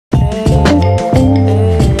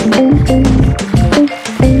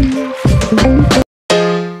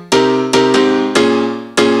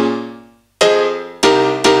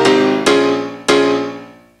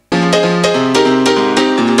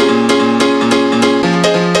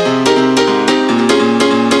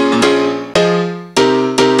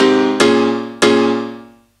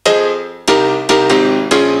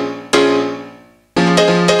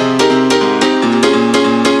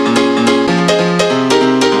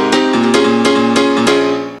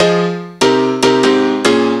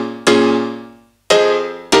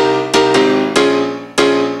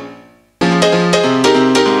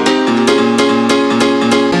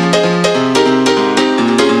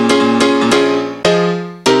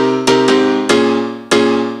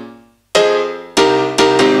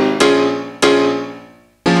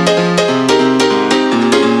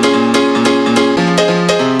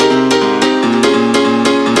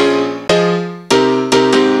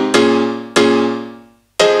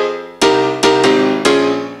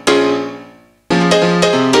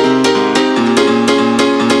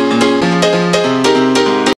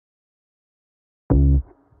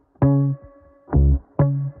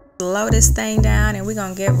slow this thing down and we're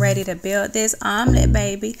gonna get ready to build this omelet,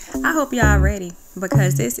 baby. I hope y'all ready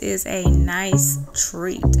because this is a nice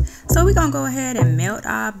treat. So we're gonna go ahead and melt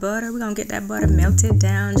our butter. We're gonna get that butter melted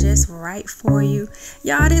down just right for you.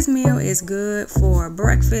 Y'all, this meal is good for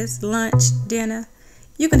breakfast, lunch, dinner.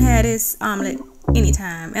 You can have this omelet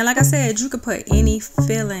anytime. And like I said, you could put any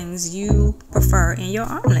fillings you prefer in your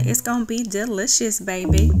omelet. It's gonna be delicious,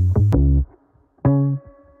 baby.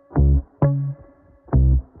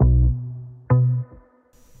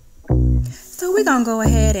 So we're gonna go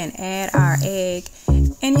ahead and add our egg.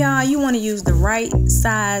 And y'all, you want to use the right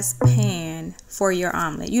size pan for your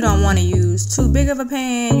omelet. You don't want to use too big of a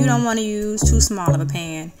pan. You don't want to use too small of a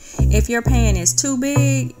pan. If your pan is too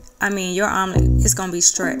big, your omelet is gonna be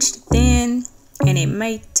stretched thin and it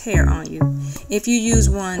may tear on you. If you use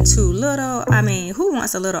one too little, who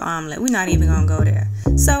wants a little omelet? We're not even gonna go there.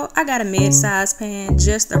 So I got a mid-size pan,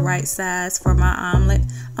 just the right size for my omelet.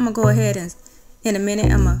 I'm gonna go ahead and in a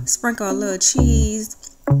minute, I'm gonna sprinkle a little cheese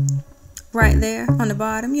right there on the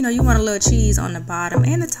bottom. You know, you want a little cheese on the bottom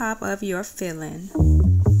and the top of your filling.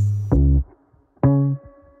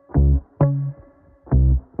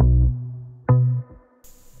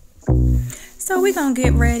 So we're gonna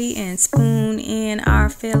get ready and spoon in our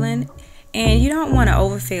filling. And you don't want to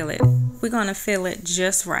overfill it. We're gonna fill it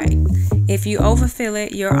just right. If you overfill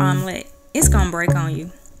it, your omelet, it's gonna break on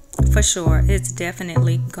you. For sure, it's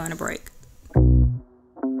definitely gonna break.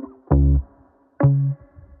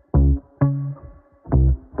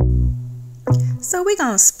 So we're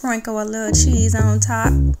gonna sprinkle a little cheese on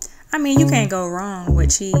top. You can't go wrong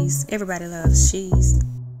with cheese. Everybody loves cheese.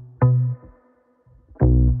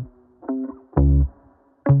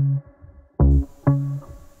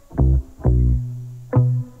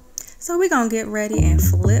 So we're gonna get ready and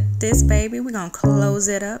flip this baby. We're gonna close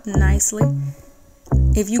it up nicely.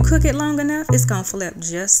 If you cook it long enough, it's gonna flip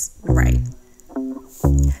just right.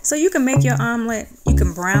 So you can make your omelet, you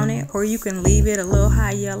can brown it, or you can leave it a little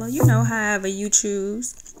high yellow. You know, however you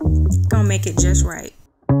choose. Gonna make it just right.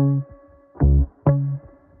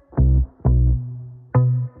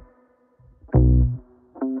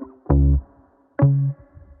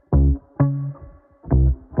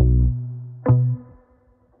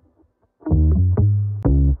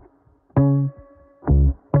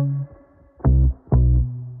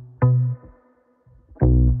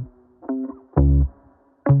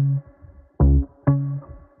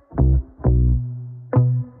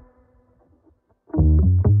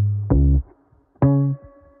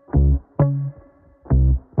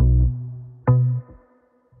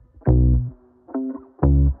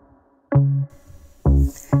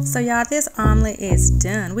 So y'all, this omelet is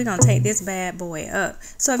done. We're gonna take this bad boy up.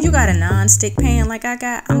 So if you got a non-stick pan like I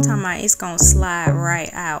got, I'm talking about it's gonna slide right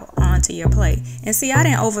out onto your plate. And see, I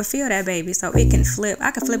didn't overfill that baby, so it can flip.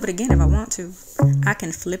 I can flip it again if I want to. I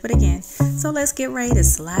can flip it again. So let's get ready to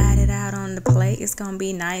slide it out on the plate. It's gonna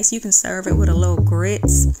be nice. You can serve it with a little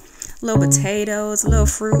grits, little potatoes, a little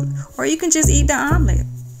fruit, or you can just eat the omelet.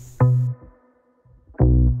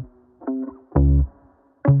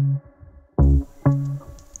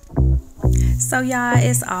 So y'all,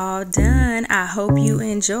 it's all done. I hope you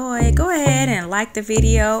enjoy. Go ahead and like the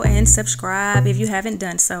video and subscribe if you haven't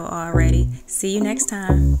done so already. See you next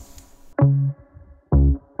time.